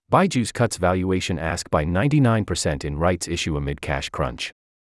Byju's cuts valuation ask by 99% in rights issue amid cash crunch.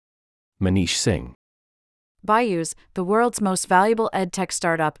 Manish Singh. Byju, the world's most valuable edtech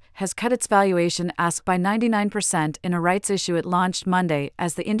startup, has cut its valuation ask by 99% in a rights issue it launched Monday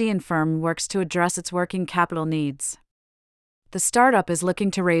as the Indian firm works to address its working capital needs. The startup is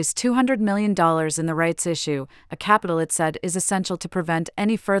looking to raise $200 million in the rights issue, a capital it said is essential to prevent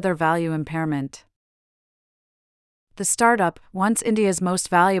any further value impairment. The startup, once India's most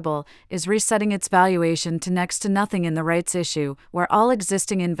valuable, is resetting its valuation to next to nothing in the rights issue, where all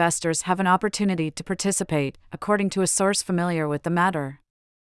existing investors have an opportunity to participate, according to a source familiar with the matter.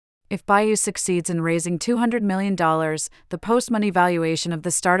 If Byju succeeds in raising $200 million, the post-money valuation of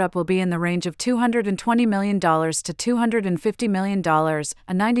the startup will be in the range of $220 million to $250 million, a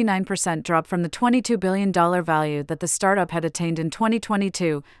 99% drop from the $22 billion value that the startup had attained in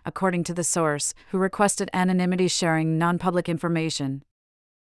 2022, according to the source, who requested anonymity sharing non-public information.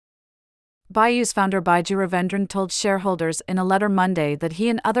 Byju's founder Byju Ravendran told shareholders in a letter Monday that he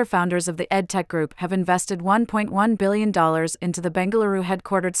and other founders of the EdTech group have invested $1.1 billion into the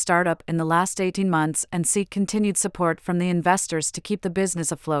Bengaluru-headquartered startup in the last 18 months and seek continued support from the investors to keep the business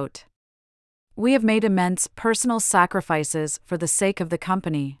afloat. "We have made immense personal sacrifices for the sake of the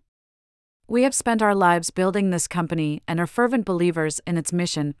company. We have spent our lives building this company and are fervent believers in its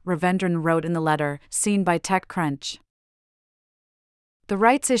mission," Ravendran wrote in the letter, seen by TechCrunch. The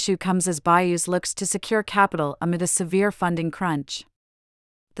rights issue comes as Byju looks to secure capital amid a severe funding crunch.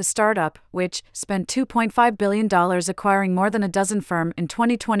 The startup, which spent $2.5 billion acquiring more than a dozen firms in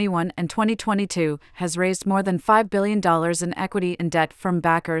 2021 and 2022, has raised more than $5 billion in equity and debt from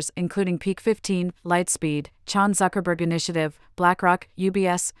backers including Peak 15, Lightspeed, Chan Zuckerberg Initiative, BlackRock,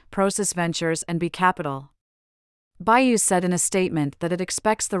 UBS, Prosus Ventures, and B Capital. Byju said in a statement that it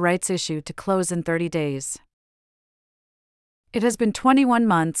expects the rights issue to close in 30 days. "It has been 21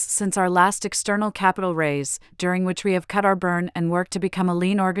 months since our last external capital raise, during which we have cut our burn and worked to become a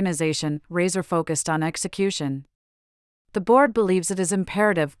lean organization, razor-focused on execution. The board believes it is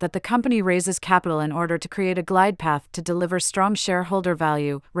imperative that the company raises capital in order to create a glide path to deliver strong shareholder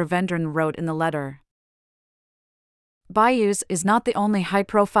value," Ravendran wrote in the letter. Byju is not the only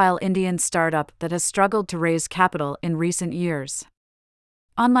high-profile Indian startup that has struggled to raise capital in recent years.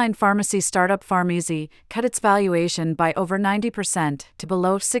 Online pharmacy startup PharmEasy cut its valuation by over 90% to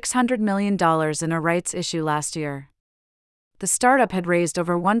below $600 million in a rights issue last year. The startup had raised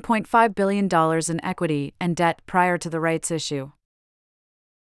over $1.5 billion in equity and debt prior to the rights issue.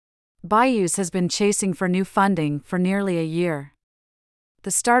 Byju has been chasing for new funding for nearly a year.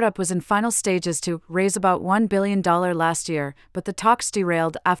 The startup was in final stages to raise about $1 billion last year, but the talks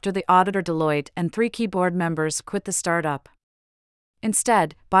derailed after the auditor Deloitte and 3 key board members quit the startup.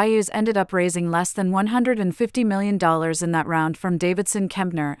 Instead, Byju ended up raising less than $150 million in that round from Davidson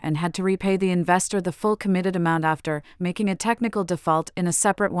Kempner and had to repay the investor the full committed amount after making a technical default in a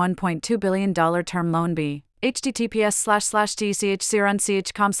separate $1.2 billion term loan B.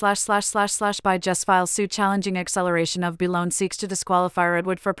 https://tchcrunch.com//Byju files suit challenging acceleration of B loan seeks to disqualify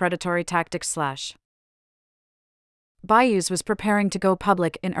Redwood for predatory tactics/. Byju was preparing to go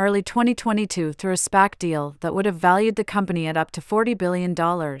public in early 2022 through a SPAC deal that would have valued the company at up to $40 billion.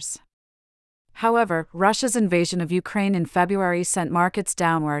 However, Russia's invasion of Ukraine in February sent markets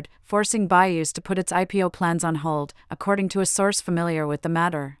downward, forcing Byju to put its IPO plans on hold, according to a source familiar with the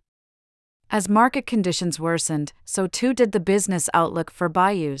matter. As market conditions worsened, so too did the business outlook for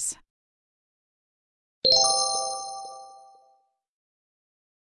Byju.